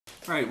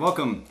All right,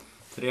 welcome.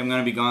 Today I'm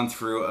going to be going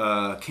through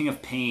King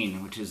of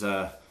Pain, which is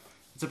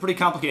it's a pretty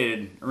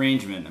complicated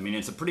arrangement. I mean,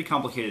 it's a pretty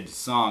complicated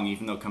song,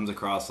 even though it comes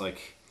across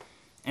like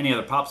any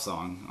other pop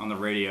song on the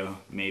radio,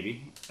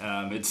 maybe.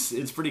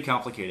 It's pretty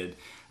complicated.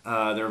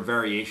 There are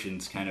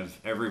variations, kind of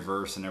every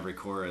verse and every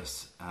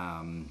chorus,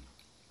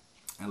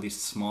 at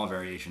least small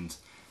variations.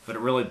 But it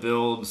really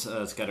builds.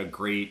 It's got a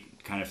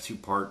great kind of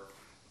two-part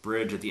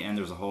bridge at the end.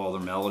 There's a whole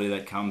other melody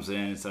that comes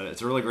in. It's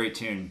a really great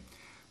tune.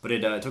 But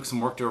it took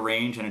some work to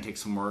arrange, and it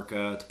takes some work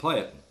to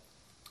play it.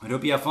 I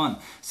hope you have fun.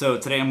 So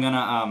today I'm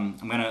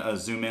gonna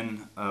zoom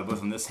in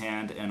both on this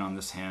hand and on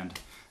this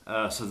hand.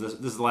 So this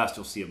is the last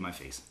you'll see of my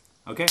face.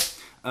 Okay.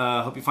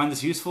 Hope you find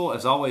this useful.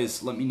 As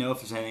always, let me know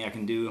if there's anything I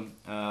can do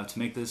to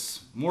make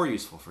this more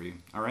useful for you.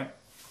 All right.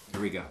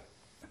 Here we go.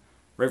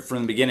 Right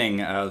from the beginning,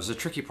 there's a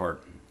tricky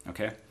part.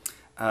 Okay,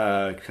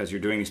 because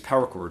you're doing these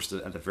power chords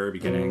at the very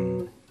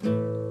beginning.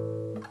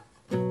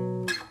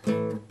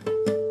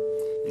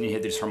 And you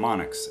hit these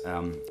harmonics,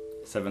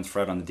 7th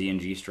fret on the D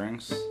and G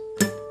strings,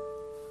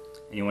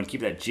 and you want to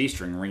keep that G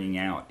string ringing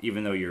out,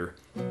 even though you're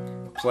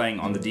playing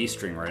on the D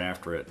string right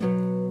after it. You're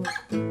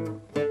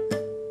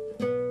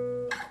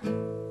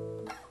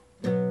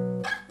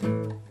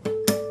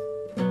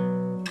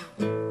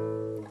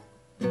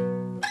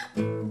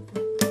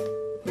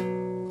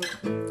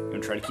going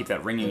to try to keep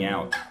that ringing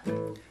out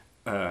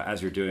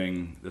as you're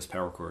doing this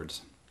power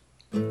chords.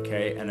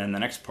 Okay, and then the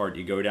next part,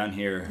 you go down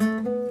here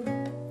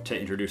to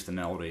introduce the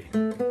melody.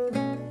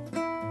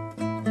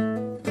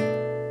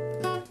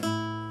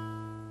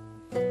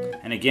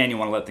 And again, you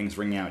want to let things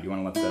ring out. You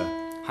want to let the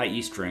high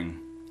E string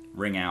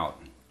ring out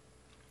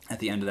at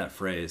the end of that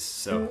phrase.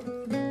 So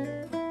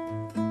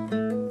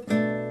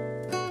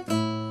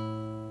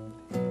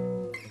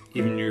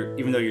even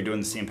though you're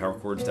doing the same power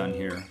chords down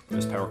here,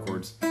 those power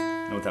chords,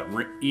 let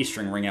that E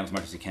string ring out as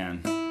much as you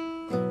can.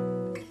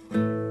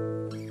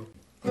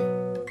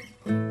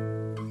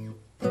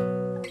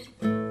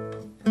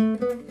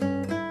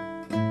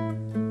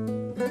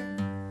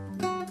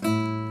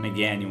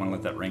 Again, you want to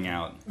let that ring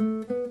out.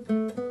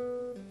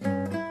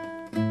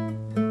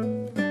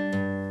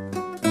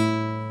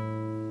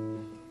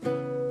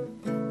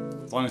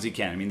 As long as you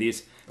can. I mean,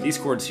 these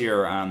chords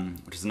here,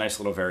 which is a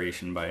nice little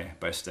variation by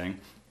Sting,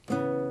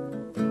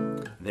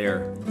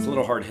 it's a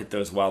little hard to hit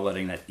those while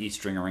letting that E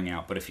string ring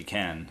out, but if you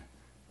can.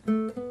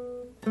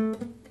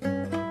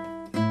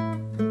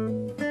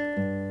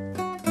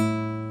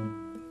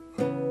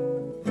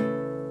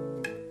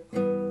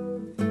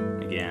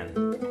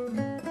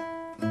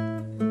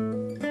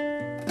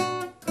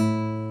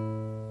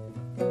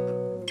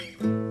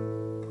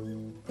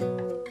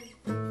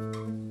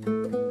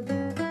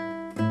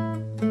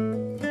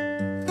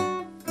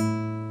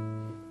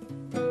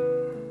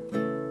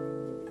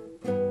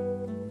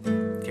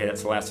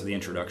 That's the last of the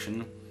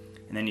introduction,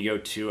 and then you go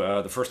to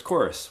the first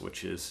chorus,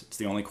 which it's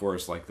the only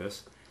chorus like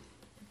this.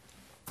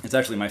 It's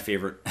actually my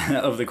favorite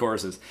of the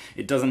choruses.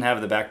 It doesn't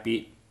have the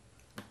backbeat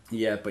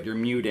yet, but you're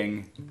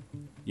muting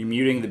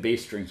the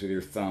bass strings with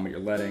your thumb, but you're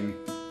letting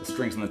the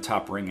strings on the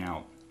top ring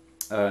out,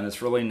 and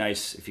it's really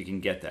nice if you can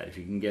get that. If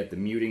you can get the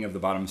muting of the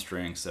bottom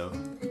string, so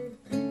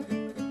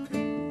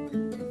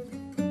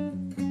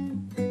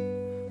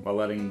while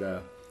letting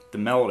the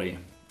melody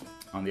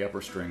on the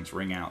upper strings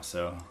ring out,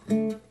 so.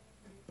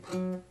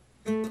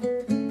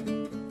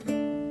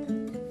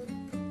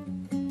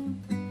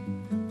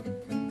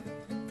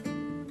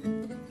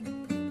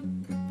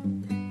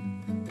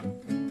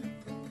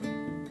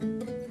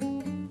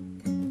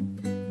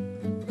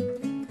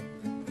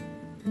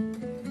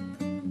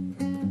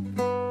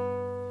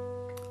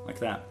 Like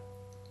that.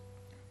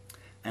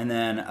 And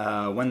then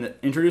when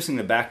introducing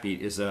the backbeat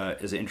is an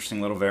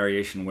interesting little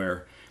variation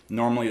where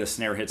normally the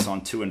snare hits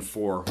on 2 and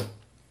 4,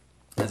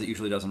 as it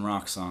usually does in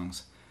rock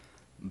songs.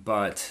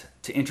 But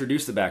to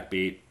introduce the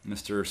backbeat,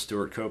 Mr.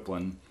 Stuart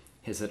Copeland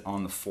hits it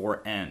on the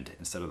 4 end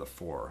instead of the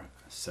 4.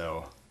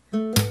 So,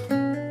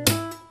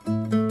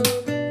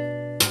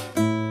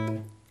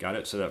 got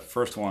it? So that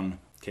first one,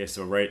 okay,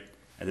 so right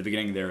at the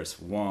beginning there is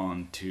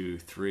 1, 2,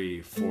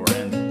 3, 4,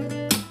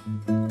 and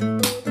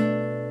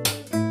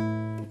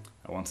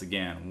once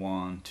again,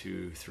 1,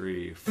 2,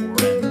 3, 4,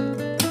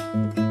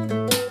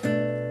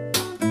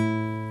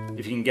 and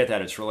if you can get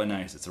that, it's really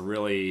nice. It's a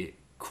really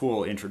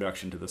cool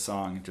introduction to the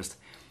song. It's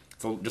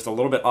just a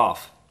little bit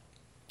off.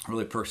 It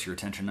really perks your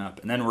attention up.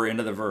 And then we're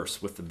into the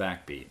verse with the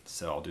backbeat.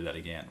 So I'll do that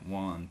again.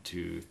 1,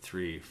 2,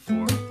 3,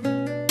 4.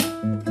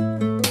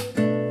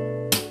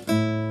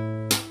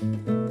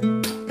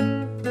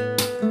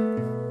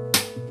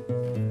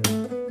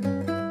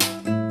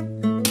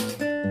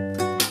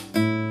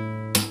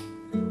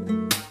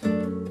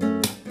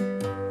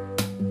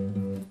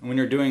 And when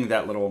you're doing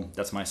that little,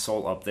 that's my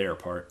soul up there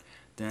part.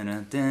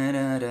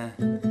 Da-da-da-da-da.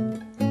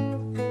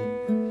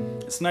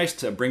 It's nice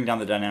to bring down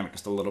the dynamic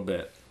just a little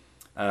bit,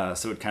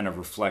 so it kind of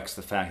reflects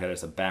the fact that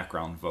it's a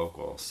background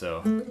vocal.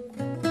 So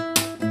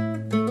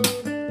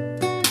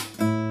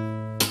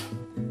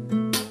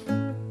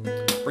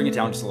bring it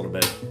down just a little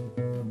bit.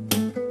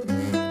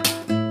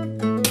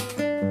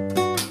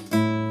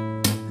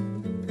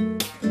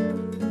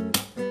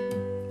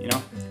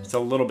 It's a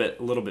little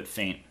bit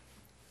faint.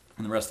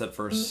 And the rest of that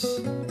verse.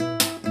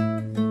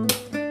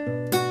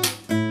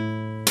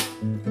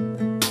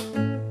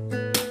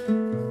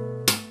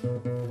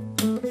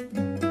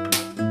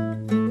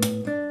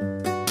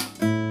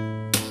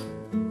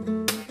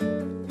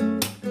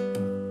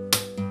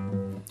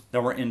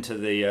 Then we're into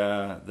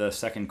the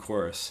second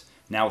chorus,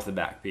 now with the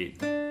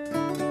backbeat.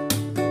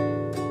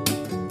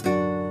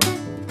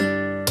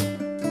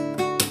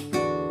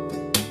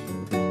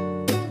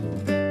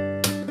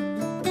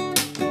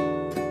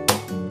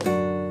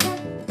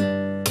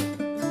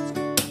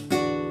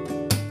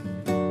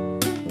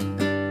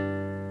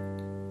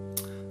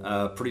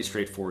 Pretty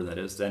straightforward, that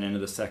is. Then into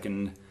the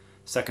second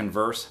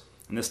verse,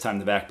 and this time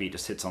the backbeat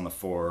just hits on the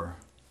 4.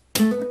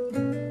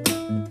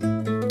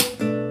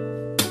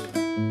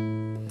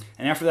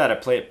 And after that, I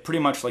play it pretty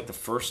much like the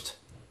first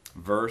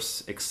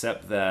verse,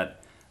 except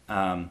that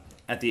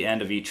at the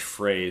end of each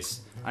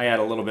phrase, I add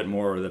a little bit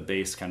more of the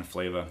bass kind of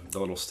flavor, the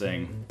little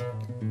sting.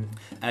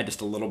 Add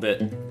just a little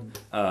bit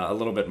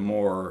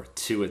more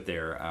to it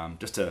there,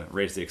 just to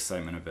raise the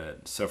excitement a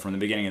bit. So from the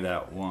beginning of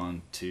that,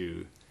 1,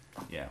 2,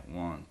 yeah,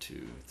 1,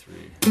 2, 3.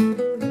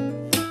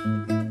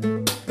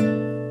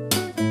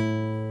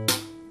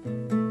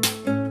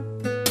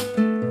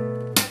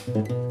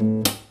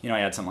 You know, I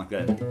add something like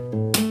that.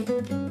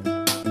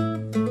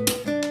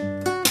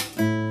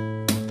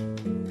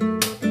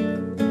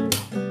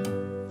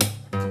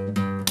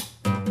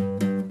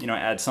 You know, I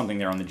add something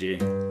there on the G.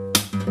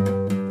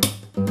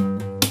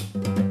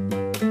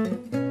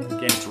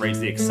 Again, just to raise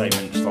the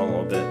excitement just a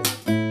little bit.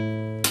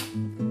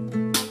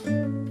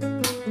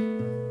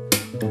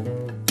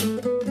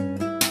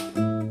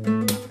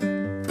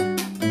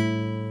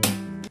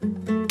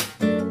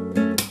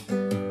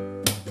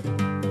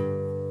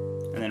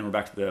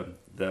 Back to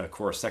the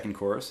chorus, second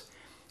chorus.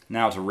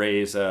 Now to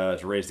raise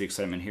the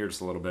excitement here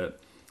just a little bit,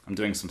 I'm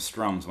doing some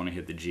strums when I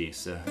hit the G.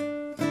 So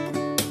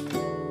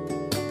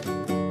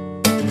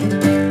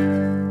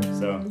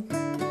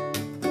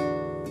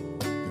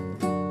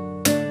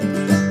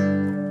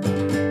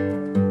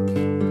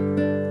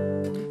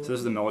this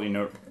is the melody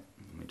note.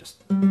 Let me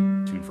just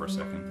tune for a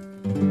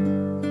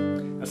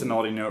second. That's the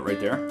melody note right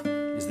there.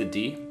 Is the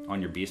D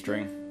on your B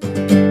string.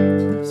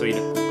 So you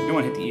don't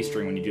want to hit the E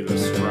string when you do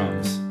those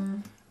strums.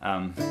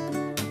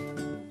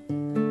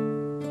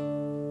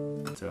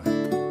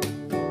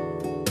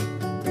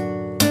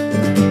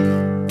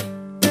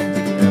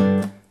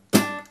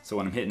 So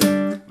when I'm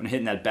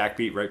hitting that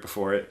backbeat right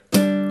before it,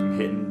 I'm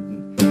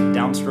hitting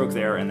downstroke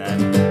there and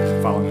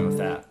then following with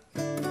that.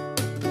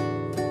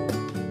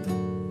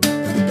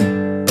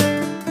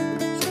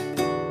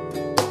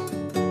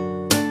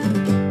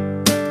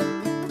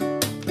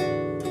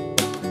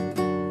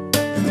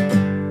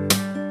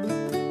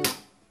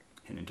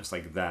 Hitting it just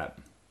like that.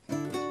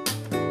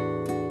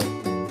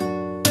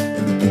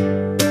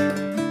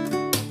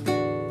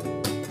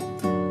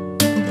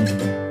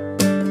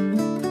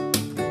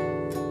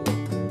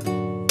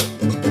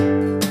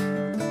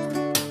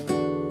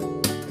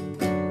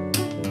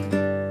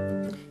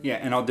 Yeah,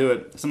 and I'll do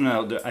it, something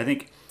I'll do, I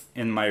think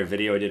in my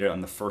video I did it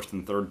on the first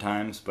and third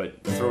times,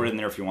 but throw it in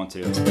there if you want to.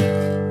 It's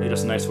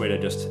just a nice way to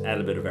just add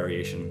a bit of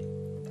variation.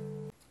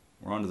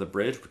 We're on to the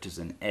bridge, which is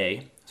an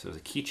A, so there's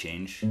a key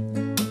change.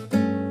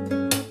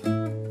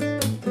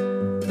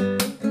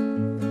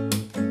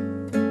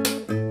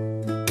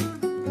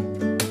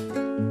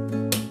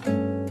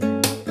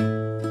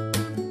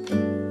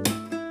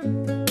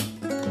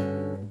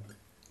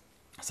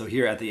 So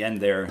here at the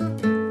end there,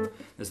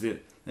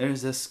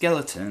 there's a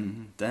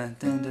skeleton. Dun,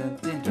 dun, dun,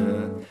 dun,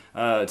 dun.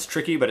 It's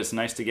tricky, but it's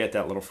nice to get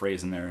that little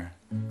phrase in there.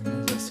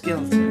 There's a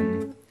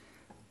skeleton.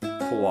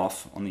 Pull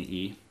off on the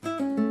E,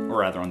 or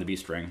rather on the B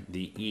string.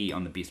 The E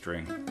on the B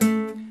string.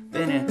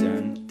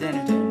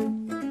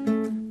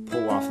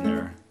 Pull off in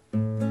there.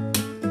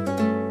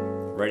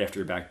 Right after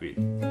your backbeat.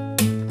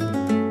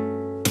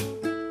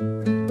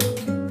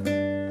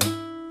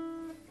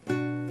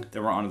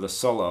 Then we're on to the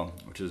solo,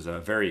 which is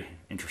very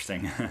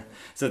interesting.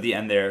 So at the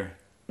end there.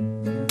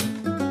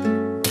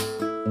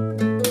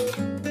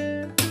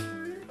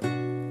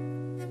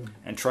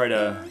 And try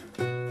to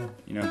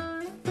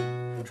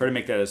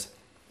make that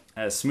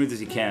as smooth as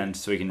you can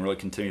so you can really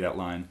continue that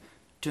line.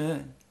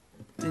 So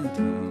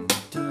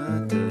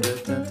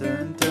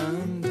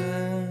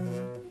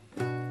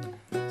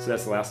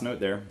that's the last note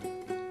there.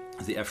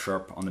 It's the F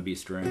sharp on the B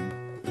string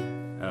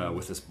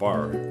with this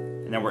bar.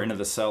 And then we're into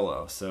the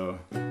solo. So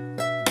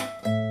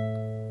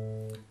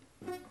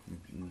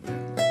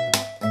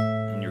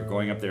and you're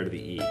going up there to the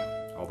E,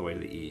 all the way to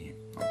the E,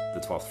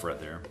 the 12th fret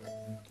there.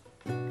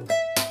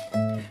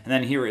 And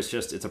then here it's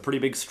a pretty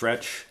big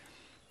stretch,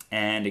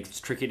 and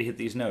it's tricky to hit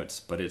these notes,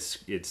 but it's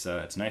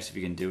nice if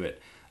you can do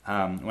it.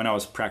 When I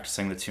was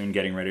practicing the tune,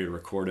 getting ready to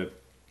record it,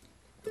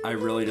 I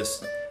really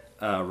just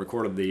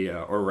recorded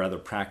or rather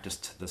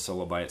practiced the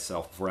solo by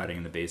itself before adding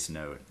in the bass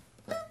note.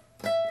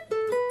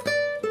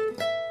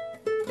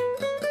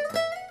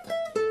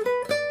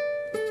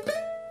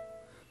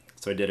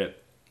 So I did a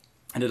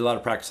lot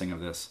of practicing of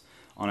this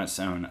on its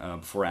own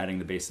before adding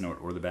the bass note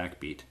or the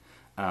backbeat.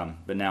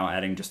 but now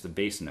adding just the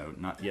bass note,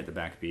 not yet the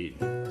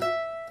backbeat.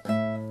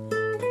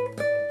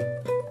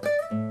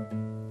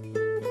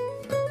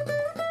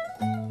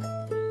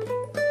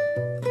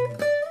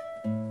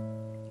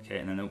 Okay,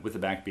 and then with the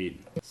backbeat,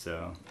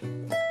 so.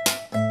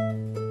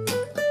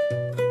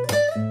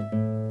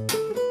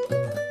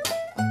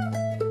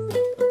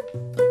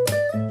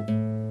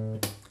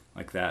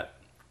 Like that.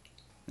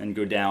 Then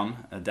go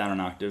down an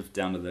octave,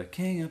 down to the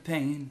King of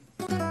Pain.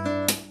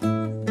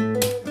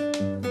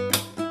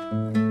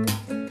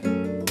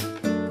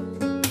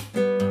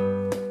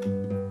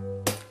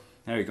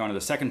 Now you're going to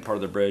the second part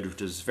of the bridge,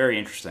 which is very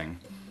interesting.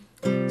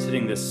 It's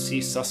hitting this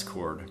C sus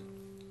chord,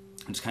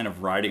 and just kind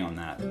of riding on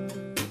that.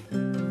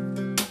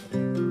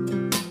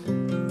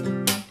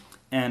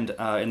 And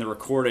in the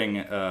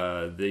recording,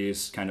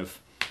 these kind of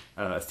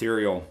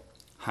ethereal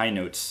high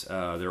notes,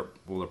 they're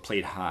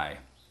played high.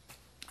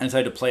 I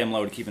decided to play them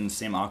low to keep in the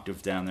same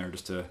octave down there,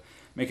 just to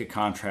make a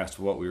contrast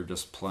to what we were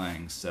just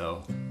playing.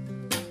 So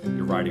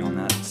you're riding on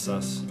that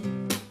sus.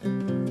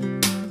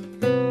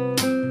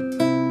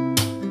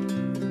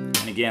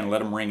 And again,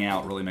 let them ring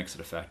out, really makes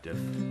it effective.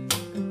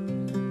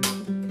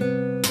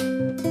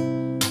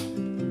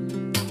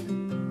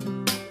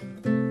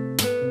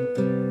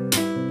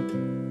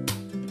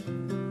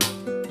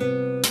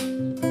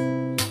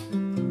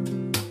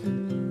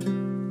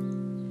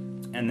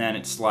 And then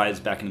it slides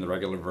back into the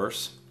regular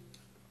verse.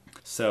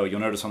 So you'll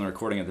notice on the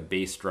recording that the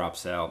bass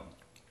drops out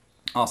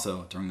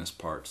also during this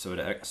part. So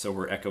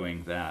we're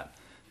echoing that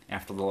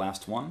after the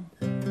last one.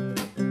 You're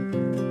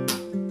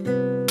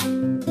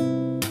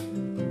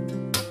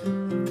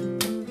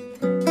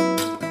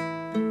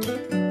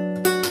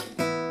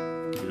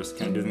just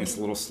kind of doing this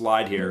little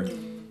slide here,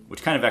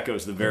 which kind of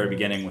echoes the very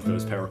beginning with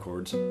those power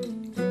chords.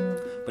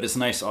 But it's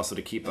nice also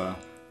to keep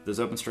those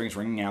open strings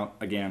ringing out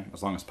again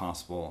as long as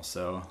possible.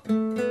 So.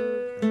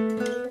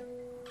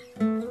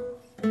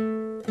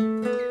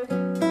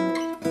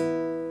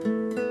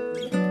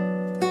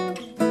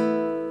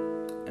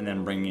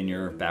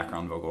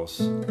 Background vocals.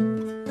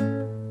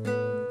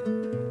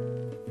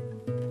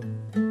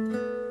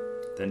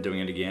 Then doing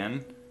it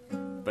again,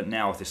 but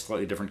now with a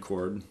slightly different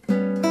chord.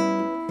 And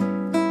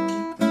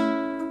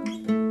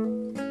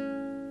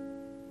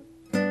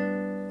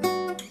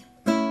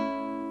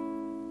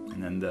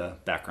then the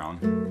background.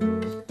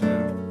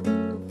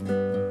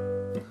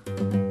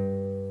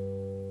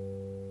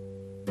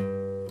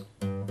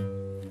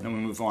 Then we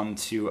move on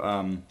to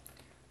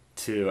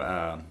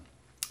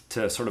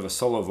sort of a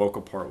solo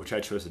vocal part, which I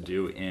chose to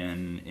do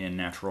in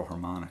natural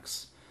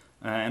harmonics.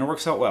 And it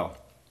works out well.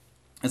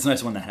 It's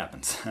nice when that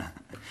happens.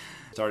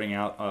 Starting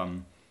out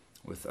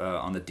with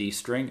on the D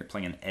string, you're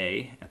playing an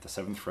A at the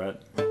 7th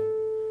fret,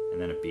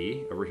 and then a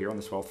B over here on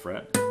the 12th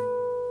fret,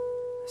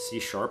 C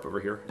sharp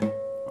over here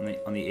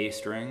on the A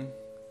string,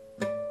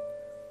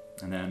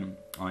 and then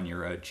on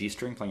your G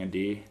string playing a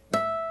D,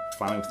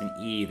 finally with an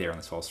E there on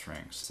the 12th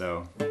string.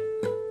 So.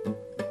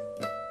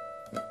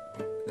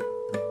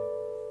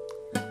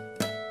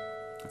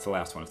 The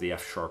last one is the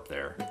F sharp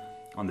there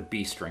on the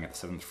B string at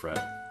the 7th fret.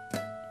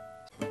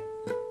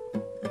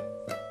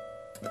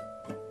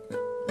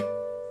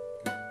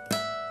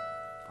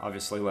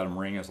 Obviously let them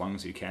ring as long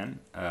as you can.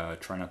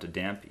 Try not to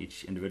damp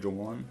each individual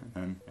one,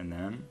 and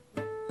then.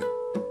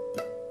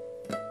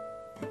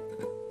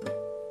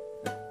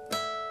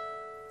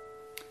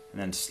 And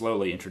then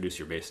slowly introduce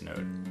your bass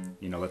note.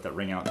 You know, let that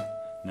ring out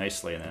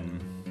nicely, and then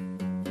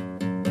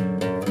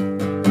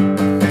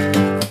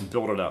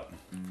build it up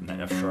from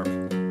that F sharp.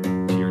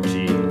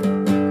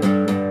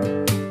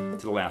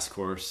 Last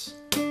chorus,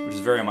 which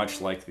is very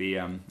much like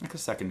the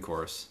second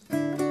chorus.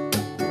 And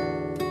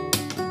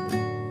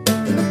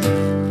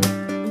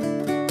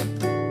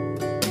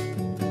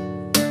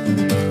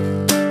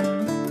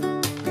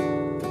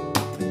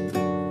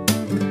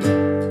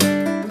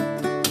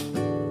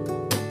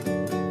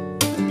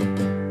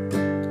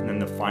then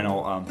the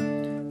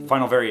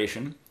final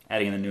variation,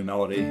 adding in a new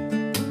melody.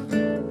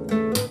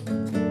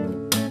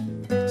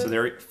 So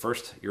there,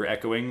 first you're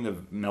echoing the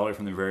melody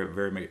from the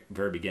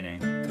very beginning.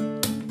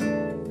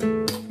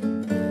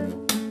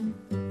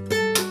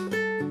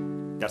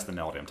 That's the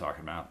melody I'm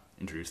talking about,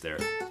 introduced there.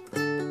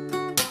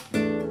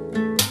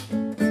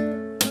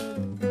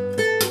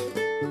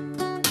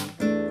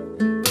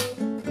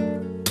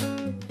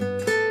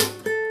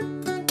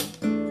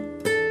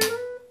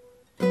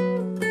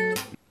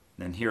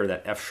 Then here,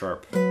 that F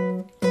sharp,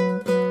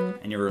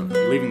 and you're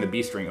leaving the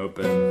B string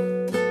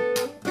open.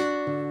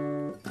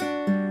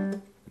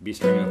 B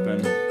string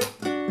open,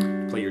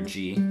 play your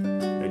G,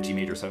 that G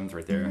major 7th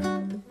right there.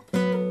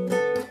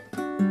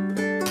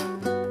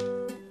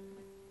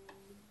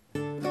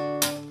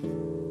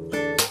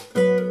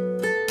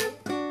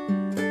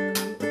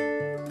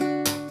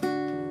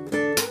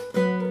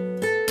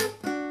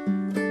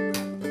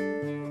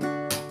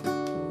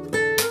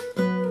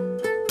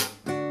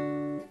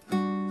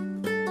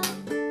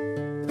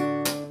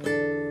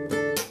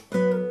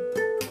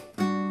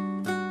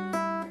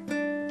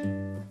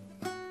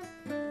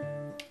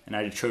 And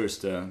I chose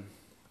to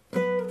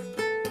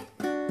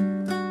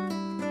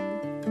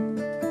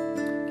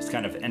just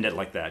kind of end it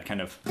like that,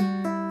 kind of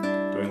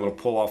doing a little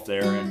pull off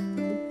there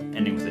and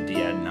ending with a D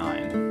add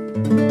 9.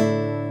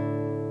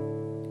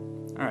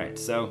 All right,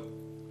 so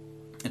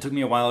it took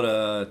me a while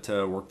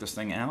to work this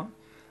thing out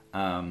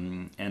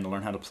and to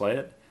learn how to play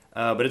it.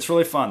 But it's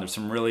really fun. There's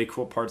some really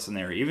cool parts in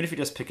there. Even if you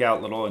just pick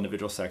out little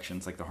individual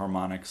sections like the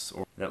harmonics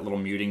or that little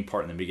muting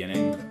part in the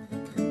beginning.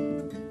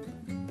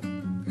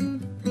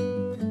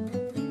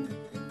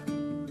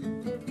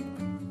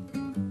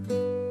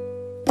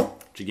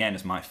 Which again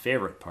is my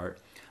favorite part.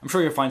 I'm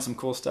sure you'll find some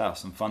cool stuff,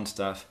 some fun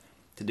stuff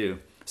to do.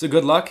 So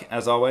good luck,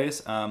 as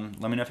always.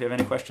 Let me know if you have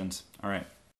any questions. All right.